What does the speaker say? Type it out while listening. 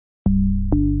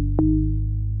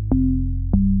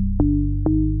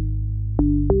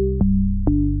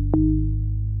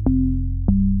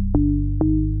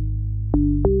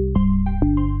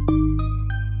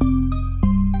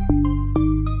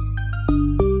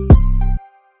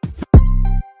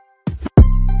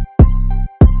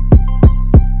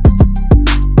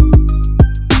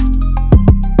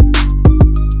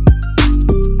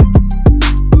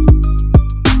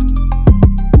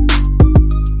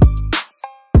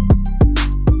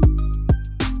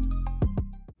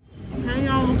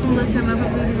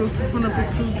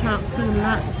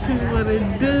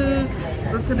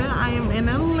today I am in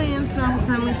Atlanta. I'm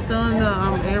currently still in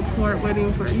the airport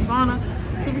waiting for Ivana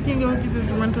so we can go get this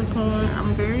rental car.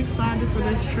 I'm very excited for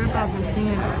this trip. I've been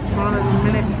seeing Ivana in a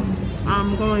minute.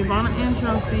 I'm going with Ivana and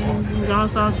Chelsea. Y'all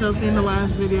saw Chelsea in the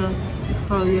last video.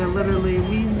 So yeah, literally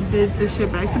we did this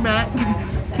shit back to back.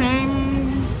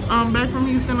 Came back from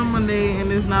Houston on Monday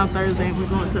and it's now Thursday and we're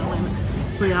going to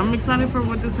Atlanta. So yeah, I'm excited for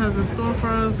what this has in store for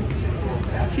us.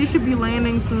 She should be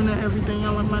landing soon and everything.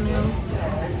 Y'all like my nails?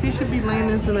 She should be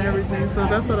landing soon and everything. So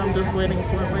that's what I'm just waiting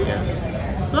for. But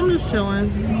yeah, so I'm just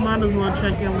chilling. Might as well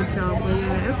check in with y'all. But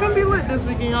yeah, it's gonna be lit this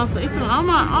weekend. Y'all stay tuned. All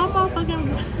my fucking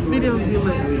videos be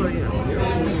lit. So yeah.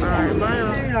 Alright, bye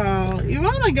y'all. Hey y'all,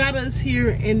 Ivana got us here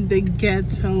in the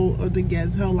ghetto of the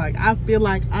ghetto. Like I feel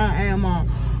like I am on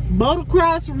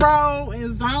Motocross Road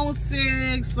in Zone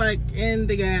 6, like in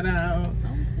the ghetto.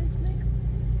 Zone 6, nigga.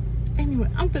 Anyway,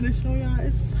 I'm gonna show y'all.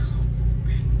 It's so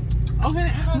big.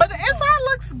 Okay, but the inside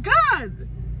looks good.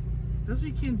 That's why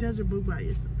you can't judge a book by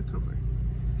its cover.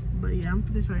 But yeah, I'm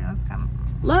gonna show y'all. It's kind of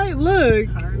like, look,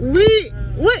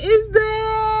 what is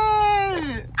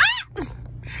that?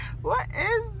 What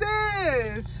is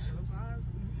this?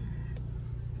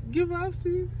 Give vibes to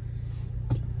you.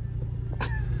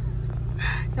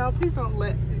 Y'all, please don't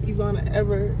let Ivana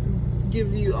ever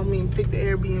give you, pick the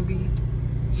Airbnb.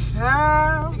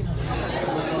 Child.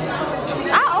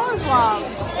 I always vlog.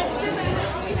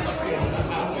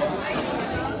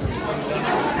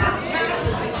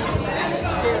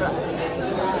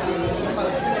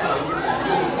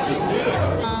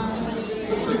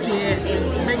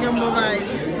 Big number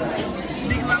vibes.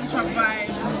 Big lamb chop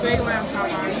vibes. Big lamb chop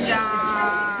vibes.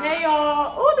 Yeah. Hey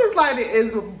y'all. Oh, this lighting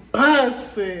is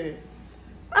busted.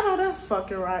 I know that's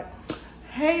fucking right.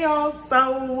 Hey y'all,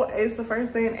 so it's the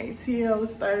first day in ATL.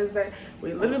 It's Thursday.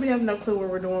 We literally have no clue what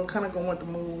we're doing. Kind of going with the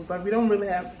moves. Like we don't really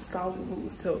have solid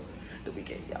moves till the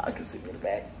weekend. Y'all can see me in the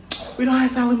back. We don't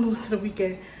have solid moves till the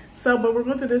weekend. So, but we're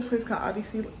going to this place called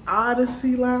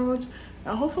Odyssey Lounge.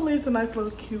 Now hopefully it's a nice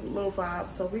little cute little vibe.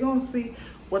 So we're gonna see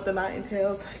what the night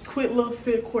entails. Quick little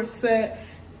fit corset,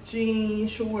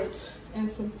 jeans, shorts,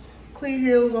 and some clear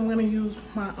heels. I'm gonna use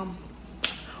my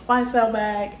YSL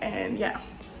bag and yeah,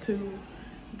 to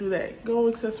do that.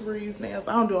 Gold accessories, nails.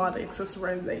 I don't do all the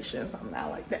accessorizations. I'm not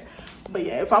like that. But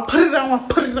yeah, if I put it on, I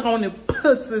put it on, it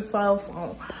puts itself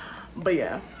on. But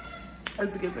yeah,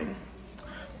 it's a good thing.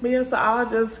 But yeah, so I'll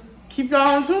just keep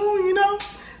y'all in tune, you know?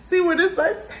 See where this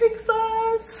night takes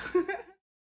us.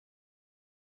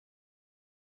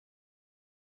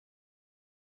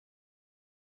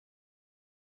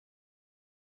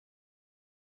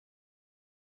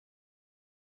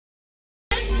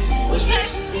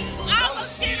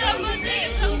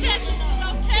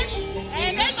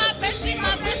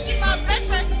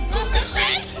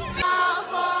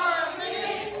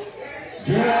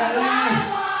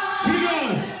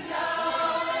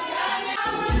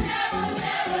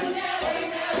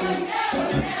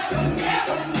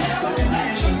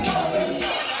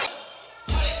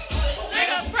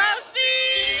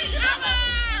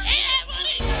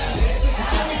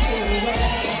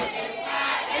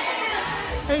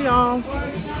 Hey y'all.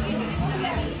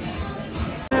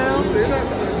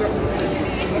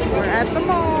 We're at the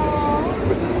mall.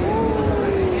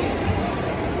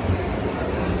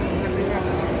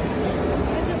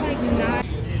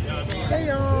 Hey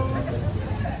y'all.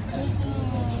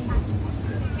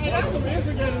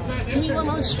 Give me one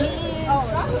more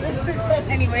chance.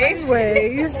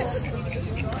 Anyways.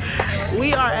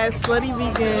 We are at Slutty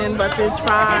Vegan, but to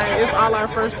try. It's all our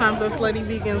first times at Slutty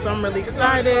Vegan, so I'm really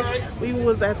excited. We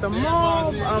was at the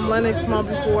mall, Lenox Mall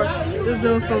before, just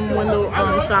doing some window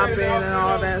shopping and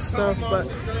all that stuff. But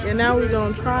yeah, now we're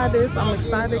gonna try this. I'm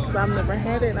excited because I've never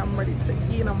had it. I'm ready to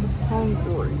eat. I'm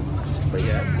hungry. But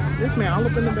yeah, this man all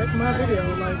up in the back of my video.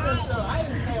 Like,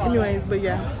 anyways, but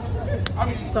yeah.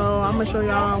 So I'm gonna show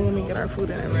y'all when we get our food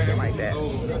and everything like that.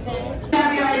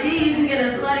 Have your ID, you can get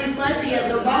a slutty slushy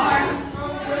at the bar.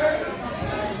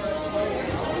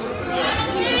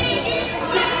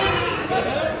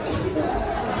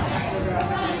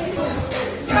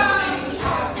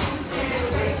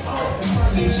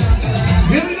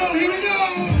 Here we go.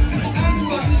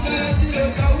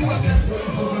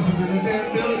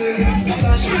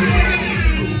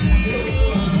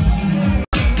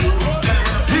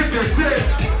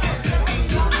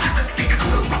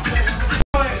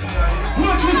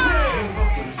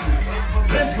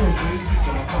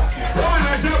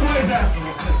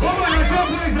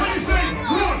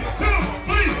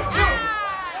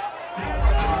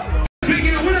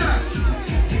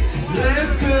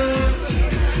 Let's go.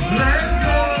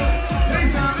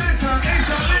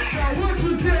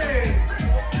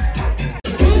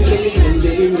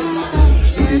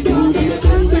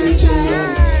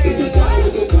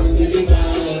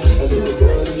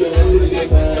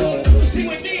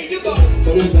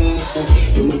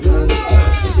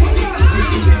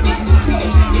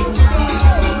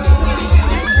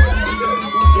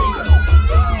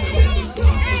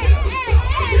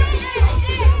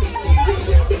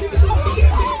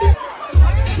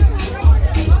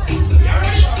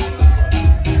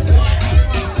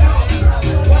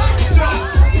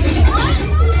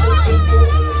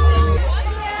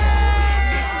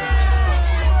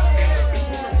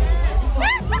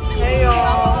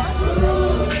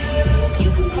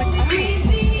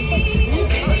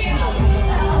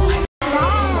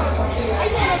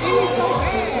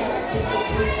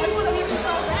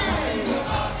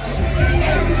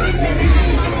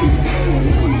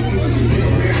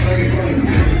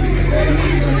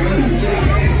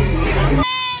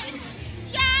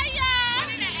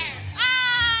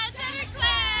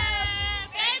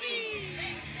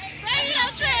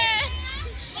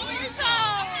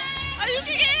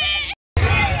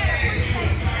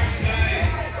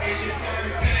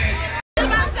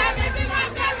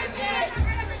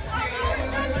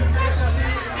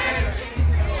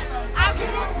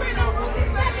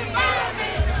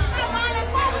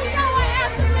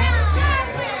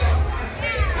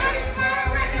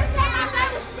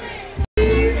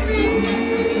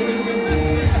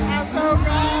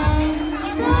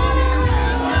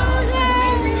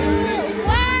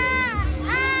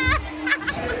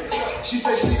 She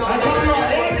said she don't know.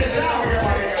 There's a shot over here,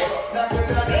 my nigga.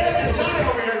 There's a shot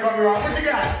over here coming around. What you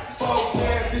got? Folks,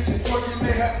 man, bitches, talking,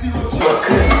 they have zero chance. My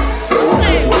cousin, so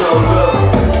we don't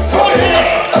love.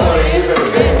 I wanna hear from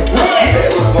the band. That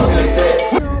was smoking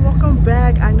instead. Welcome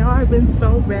back. I know I've been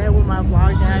so bad with my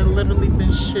vlogging. I've literally been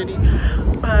shitty.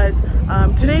 But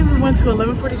today we went to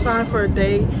 11:45 for a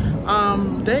day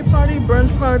party,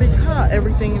 brunch party, kind of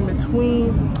everything in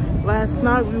between. Last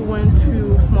night we went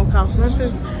to Smokehouse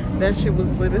Memphis. That shit was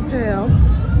lit as hell.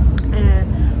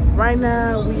 And right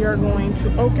now we are going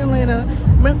to Oak Atlanta.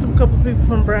 Met some couple people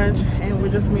from brunch and we're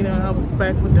just meeting up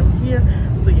back with them here.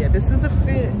 So yeah, this is the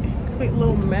fit. Quick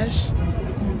little mesh.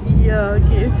 Yeah,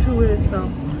 get into it.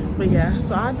 But yeah,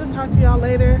 so I'll just talk to y'all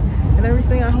later and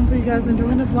everything. I hope you guys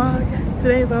enjoying the vlog.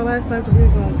 Today is our last night, so we're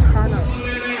gonna turn up.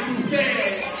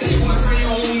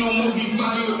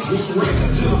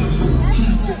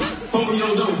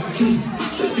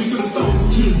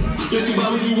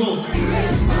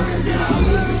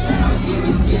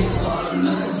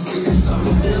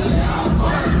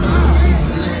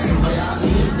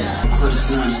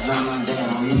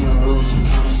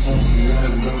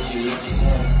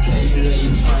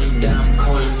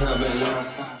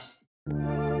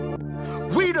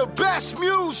 We the best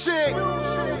music.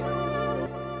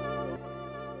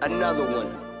 Another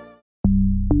one.